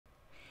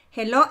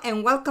Hello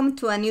and welcome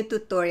to a new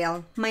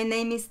tutorial. My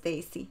name is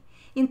Daisy.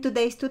 In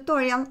today's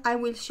tutorial, I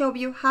will show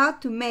you how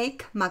to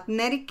make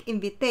magnetic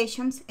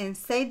invitations and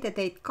save the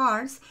date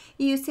cards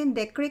using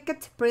the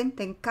Cricut Print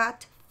and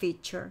Cut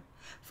feature.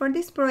 For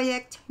this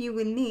project, you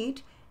will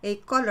need a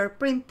color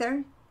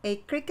printer, a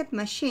Cricut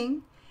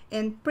Machine,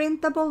 and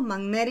printable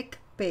magnetic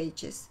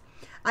pages.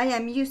 I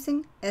am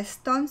using a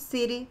Stone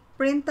City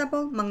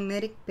printable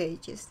magnetic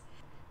pages.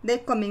 They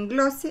come in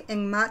glossy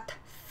and matte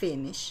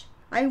finish.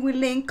 I will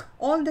link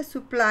all the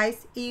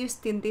supplies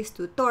used in this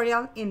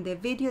tutorial in the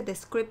video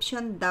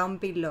description down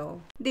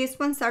below. These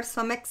ones are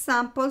some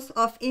examples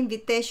of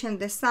invitation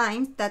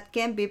designs that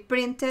can be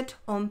printed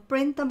on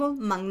printable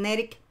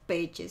magnetic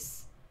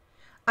pages.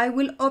 I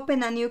will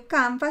open a new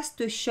canvas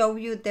to show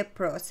you the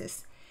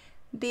process.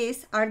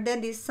 These are the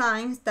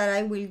designs that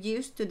I will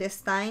use to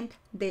design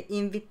the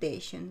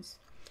invitations.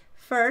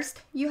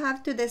 First, you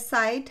have to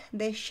decide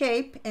the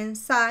shape and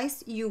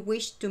size you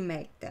wish to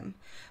make them.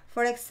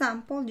 For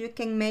example, you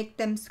can make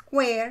them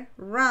square,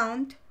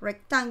 round,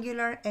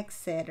 rectangular,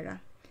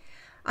 etc.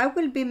 I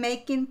will be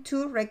making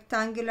two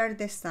rectangular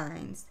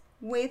designs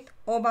with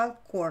oval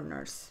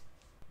corners.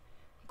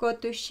 Go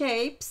to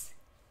Shapes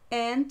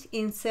and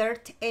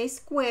insert a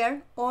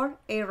square or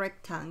a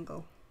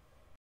rectangle.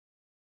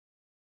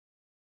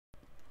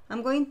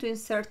 I'm going to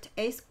insert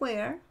a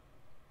square.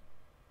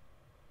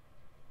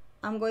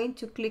 I'm going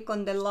to click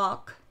on the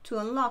lock to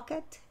unlock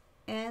it,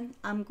 and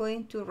I'm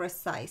going to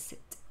resize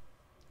it.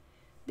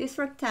 This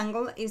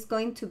rectangle is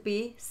going to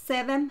be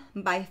 7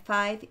 by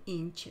 5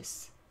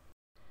 inches.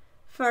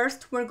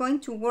 First, we're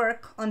going to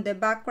work on the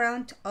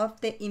background of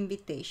the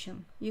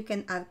invitation. You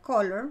can add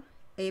color,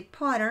 a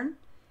pattern,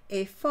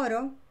 a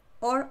photo,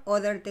 or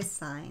other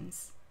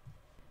designs.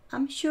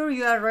 I'm sure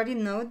you already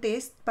know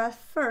this, but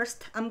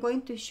first I'm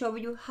going to show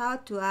you how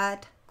to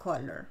add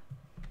color.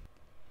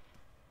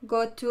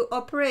 Go to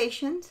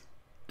Operations,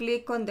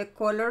 click on the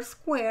color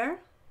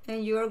square,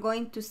 and you're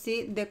going to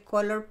see the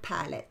color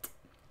palette.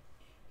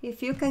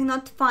 If you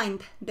cannot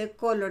find the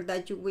color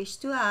that you wish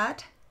to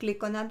add,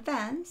 click on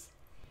Advanced,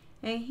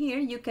 and here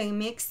you can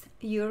mix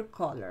your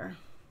color.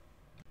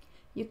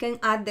 You can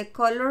add the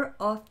color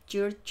of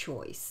your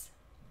choice.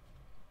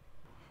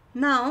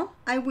 Now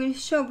I will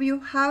show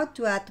you how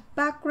to add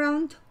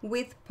background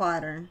with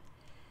pattern.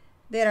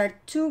 There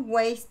are two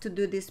ways to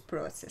do this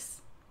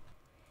process.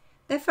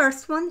 The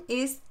first one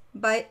is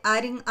by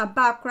adding a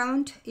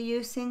background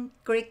using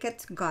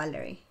Cricut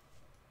Gallery.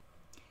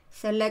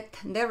 Select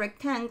the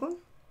rectangle,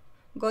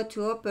 go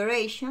to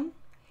Operation,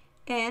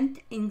 and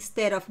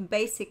instead of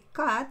Basic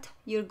Cut,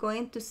 you're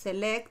going to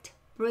select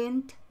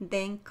Print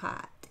then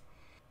Cut.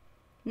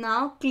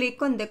 Now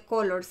click on the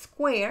color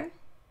square,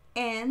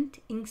 and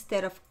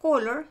instead of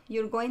color,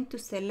 you're going to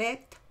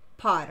select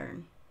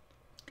Pattern.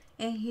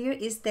 And here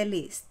is the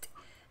list.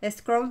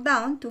 Scroll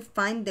down to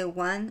find the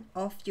one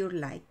of your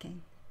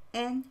liking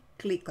and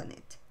click on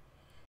it.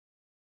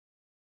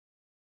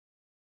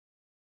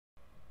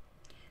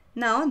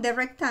 Now the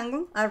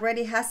rectangle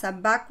already has a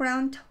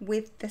background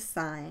with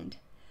design.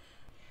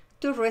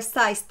 To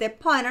resize the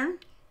pattern,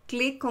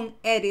 click on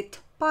Edit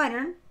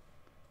Pattern,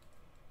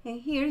 and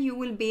here you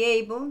will be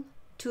able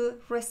to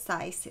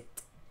resize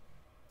it.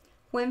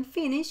 When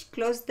finished,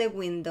 close the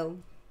window.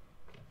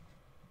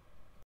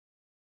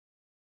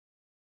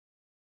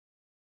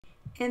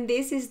 And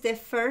this is the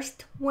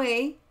first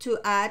way to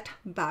add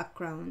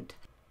background.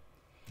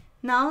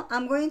 Now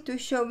I'm going to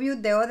show you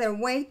the other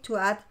way to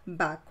add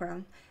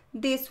background.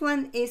 This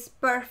one is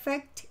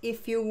perfect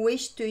if you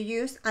wish to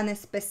use a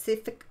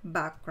specific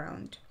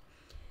background.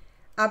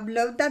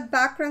 Upload that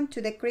background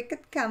to the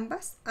Cricut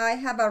canvas. I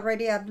have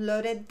already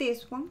uploaded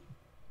this one.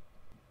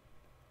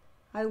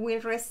 I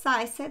will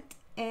resize it,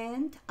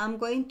 and I'm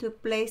going to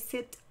place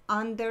it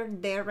under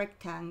the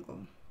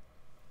rectangle.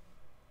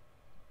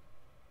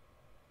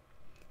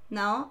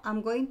 Now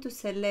I'm going to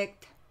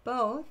select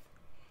both,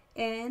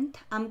 and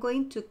I'm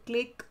going to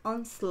click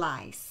on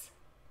Slice.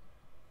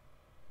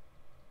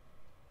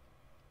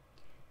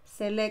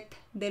 Select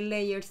the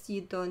layers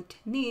you don't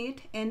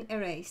need and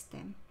erase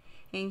them.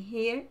 And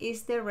here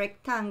is the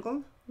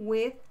rectangle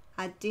with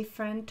a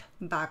different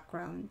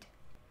background.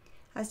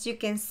 As you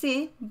can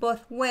see,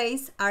 both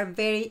ways are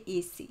very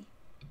easy.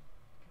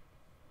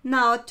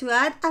 Now to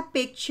add a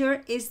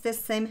picture is the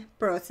same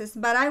process,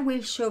 but I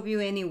will show you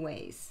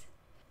anyways.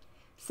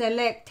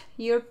 Select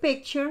your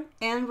picture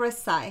and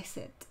resize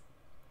it.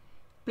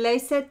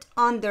 Place it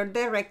under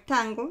the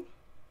rectangle.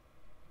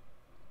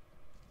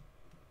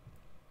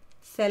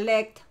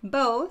 Select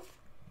both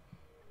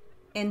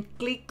and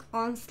click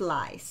on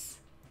Slice.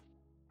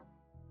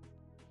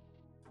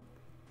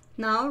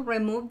 Now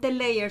remove the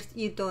layers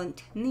you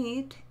don't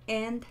need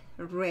and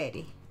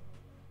ready.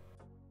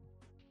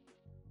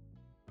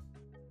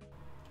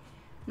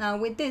 Now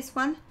with this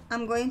one,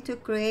 I'm going to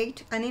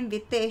create an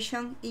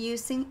invitation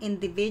using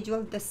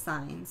individual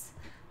designs.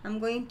 I'm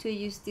going to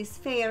use this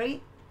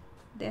fairy,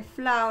 the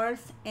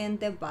flowers, and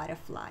the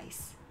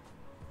butterflies.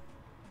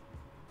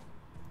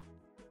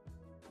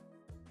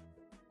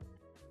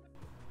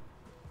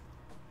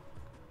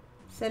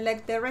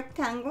 Select the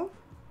rectangle,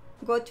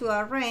 go to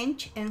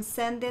Arrange and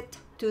send it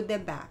to the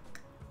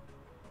back.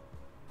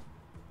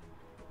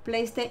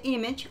 Place the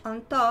image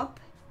on top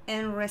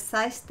and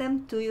resize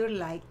them to your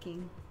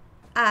liking.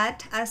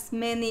 Add as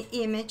many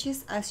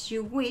images as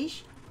you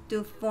wish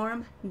to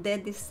form the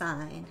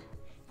design.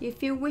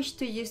 If you wish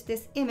to use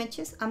these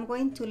images, I'm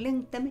going to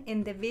link them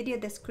in the video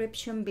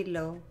description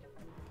below.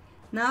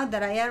 Now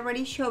that I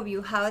already showed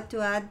you how to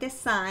add the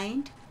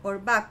sign or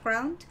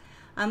background,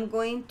 I'm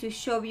going to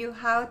show you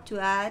how to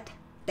add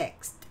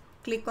text.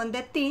 Click on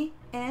the T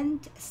and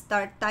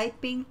start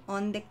typing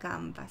on the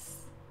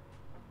canvas.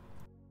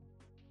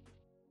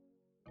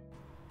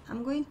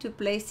 I'm going to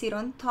place it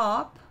on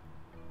top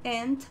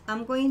and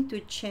I'm going to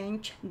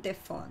change the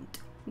font.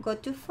 Go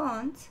to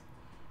Fonts,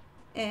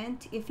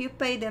 and if you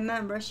pay the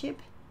membership,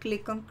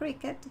 click on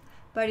Cricut,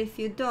 but if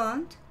you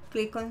don't,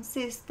 click on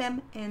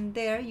System, and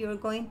there you're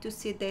going to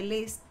see the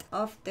list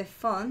of the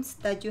fonts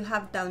that you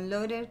have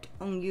downloaded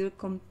on your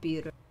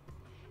computer.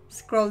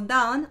 Scroll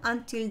down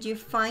until you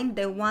find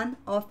the one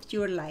of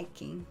your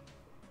liking.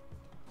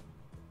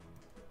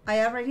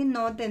 I already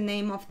know the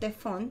name of the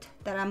font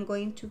that I'm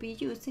going to be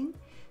using,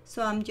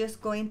 so I'm just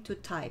going to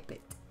type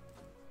it.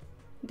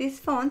 This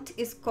font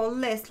is called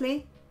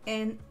Leslie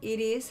and it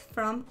is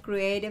from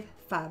Creative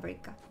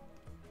Fabrica.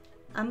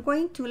 I'm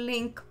going to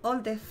link all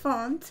the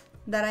fonts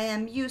that I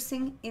am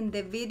using in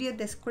the video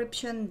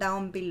description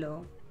down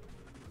below.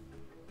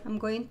 I'm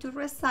going to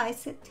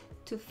resize it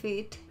to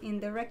fit in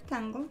the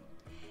rectangle,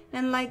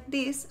 and like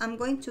this I'm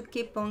going to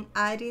keep on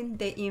adding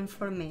the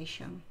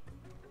information.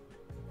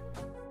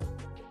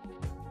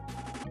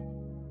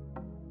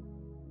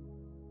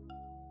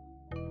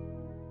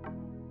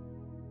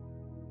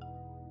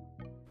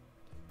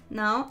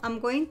 Now I'm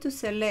going to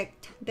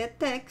select the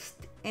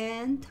text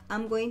and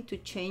I'm going to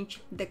change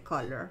the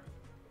color.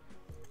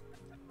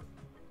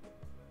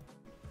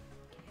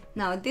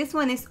 Now this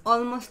one is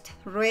almost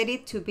ready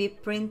to be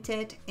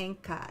printed and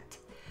cut.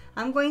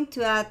 I'm going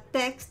to add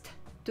text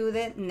to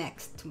the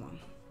next one.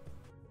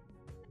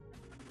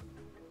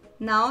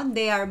 Now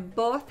they are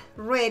both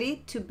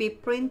ready to be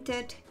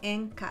printed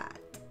and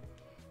cut.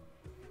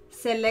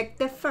 Select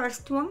the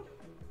first one,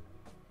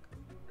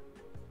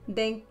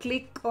 then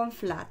click on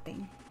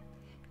Flatten.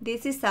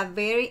 This is a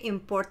very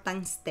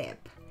important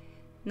step.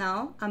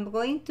 Now I'm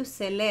going to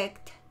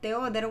select the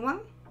other one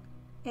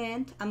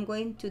and I'm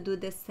going to do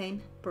the same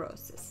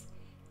process.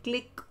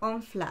 Click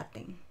on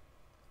Flatten.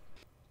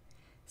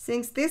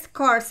 Since these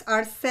cards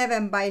are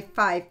 7 by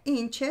 5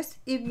 inches,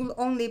 it will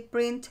only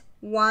print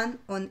one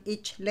on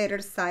each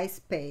letter size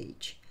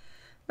page.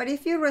 But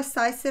if you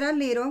resize it a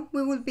little,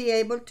 we will be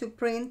able to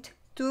print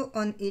 2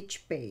 on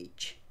each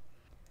page.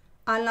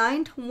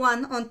 Align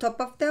one on top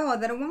of the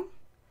other one.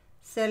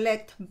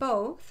 Select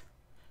both,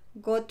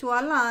 go to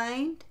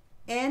Align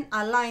and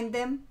align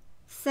them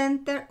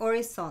center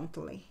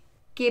horizontally.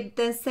 Keep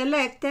them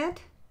selected,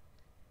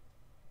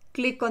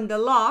 click on the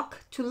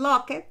lock to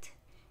lock it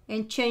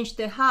and change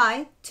the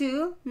height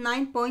to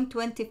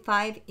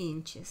 9.25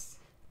 inches.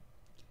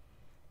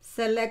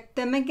 Select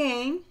them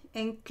again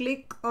and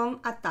click on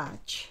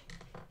Attach.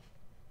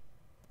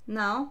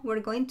 Now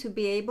we're going to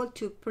be able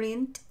to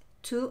print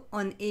 2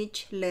 on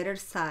each letter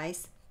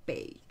size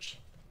page.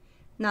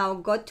 Now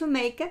go to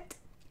Make It.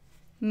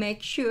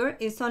 Make sure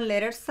it's on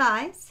letter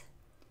size.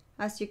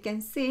 As you can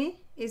see,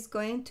 it's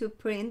going to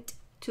print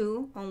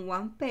 2 on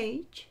one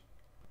page.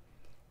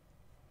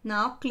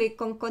 Now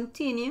click on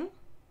Continue.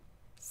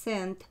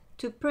 Send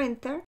to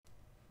Printer.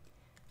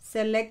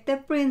 Select the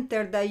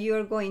printer that you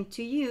are going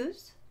to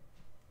use.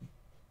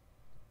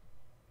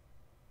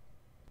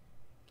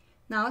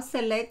 Now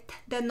select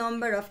the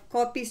number of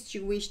copies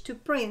you wish to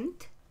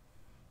print.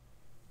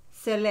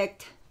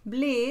 Select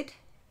Bleed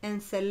and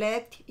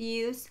select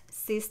Use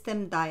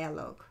System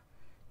Dialog.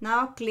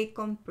 Now click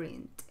on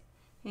Print.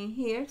 And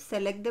here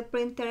select the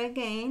printer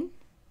again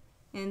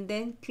and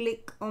then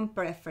click on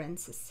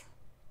Preferences.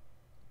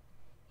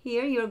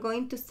 Here you're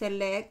going to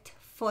select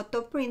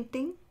Photo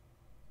Printing.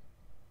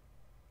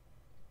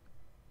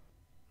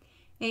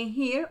 And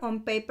here on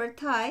Paper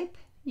Type,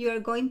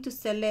 you're going to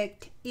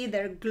select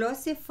either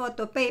glossy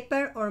photo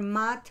paper or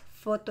matte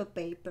photo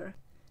paper.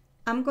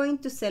 I'm going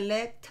to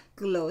select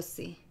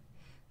glossy.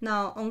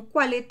 Now on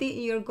quality,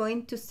 you're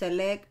going to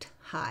select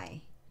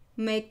high.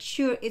 Make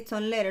sure it's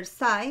on letter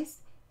size,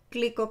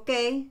 click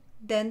OK,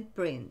 then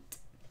print.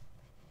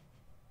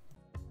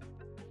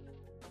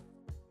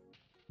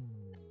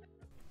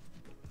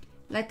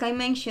 Like I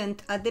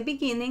mentioned at the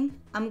beginning,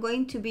 I'm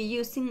going to be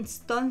using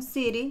Stone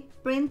City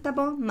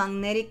printable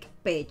magnetic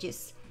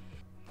pages.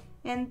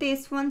 And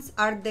these ones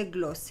are the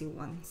glossy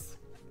ones.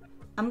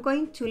 I'm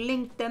going to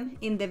link them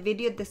in the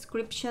video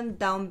description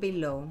down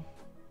below.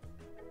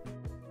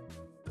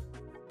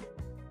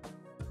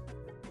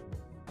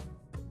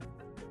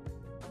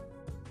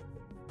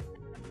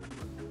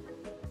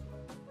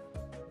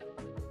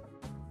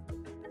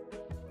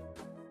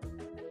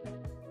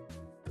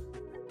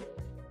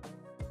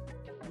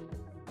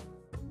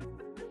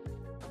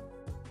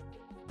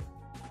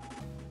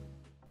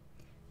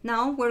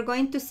 Now we're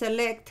going to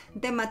select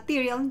the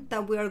material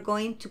that we are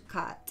going to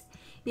cut.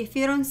 If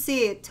you don't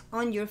see it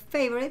on your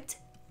favorite,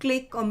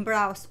 click on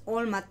Browse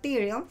All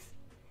Materials.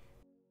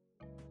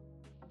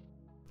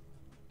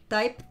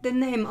 Type the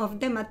name of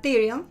the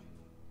material.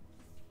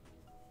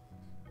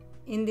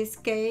 In this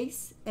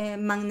case,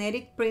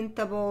 magnetic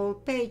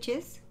printable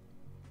pages.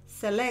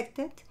 Select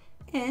it,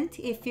 and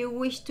if you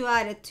wish to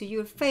add it to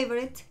your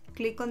favorite,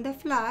 click on the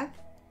flag,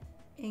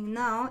 and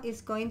now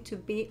it's going to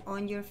be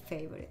on your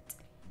favorite.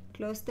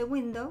 Close the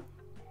window.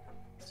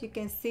 As you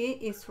can see,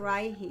 it's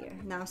right here.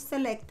 Now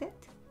select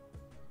it,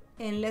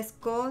 and let's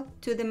go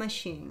to the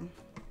machine.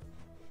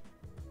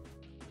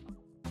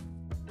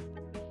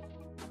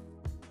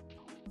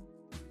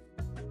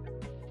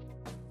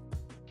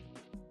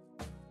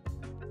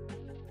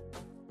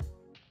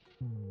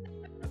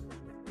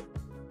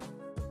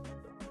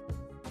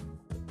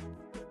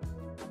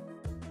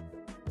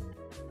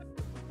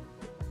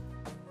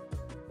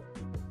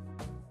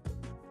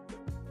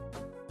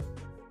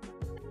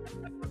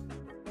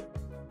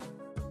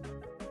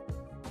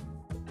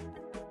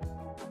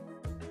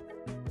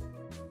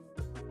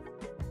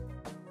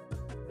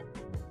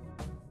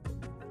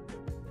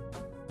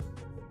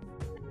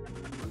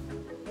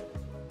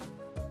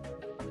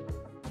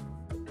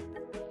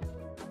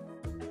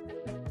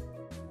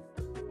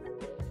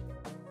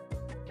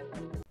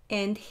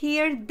 And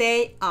here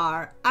they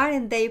are.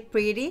 Aren't they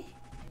pretty?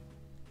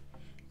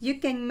 You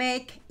can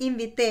make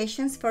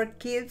invitations for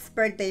kids'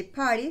 birthday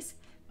parties,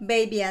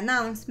 baby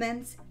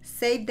announcements,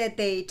 save the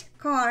date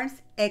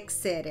cards,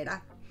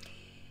 etc.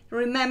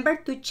 Remember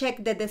to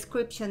check the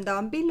description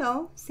down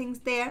below, since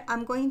there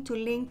I'm going to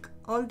link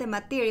all the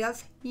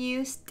materials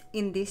used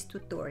in this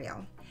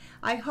tutorial.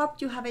 I hope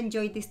you have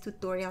enjoyed this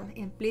tutorial,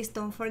 and please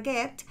don't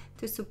forget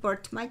to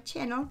support my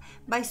channel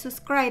by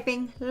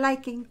subscribing,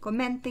 liking,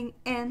 commenting,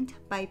 and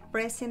by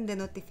pressing the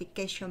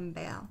notification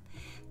bell.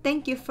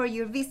 Thank you for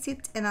your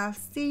visit, and I'll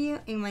see you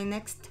in my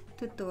next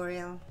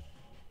tutorial.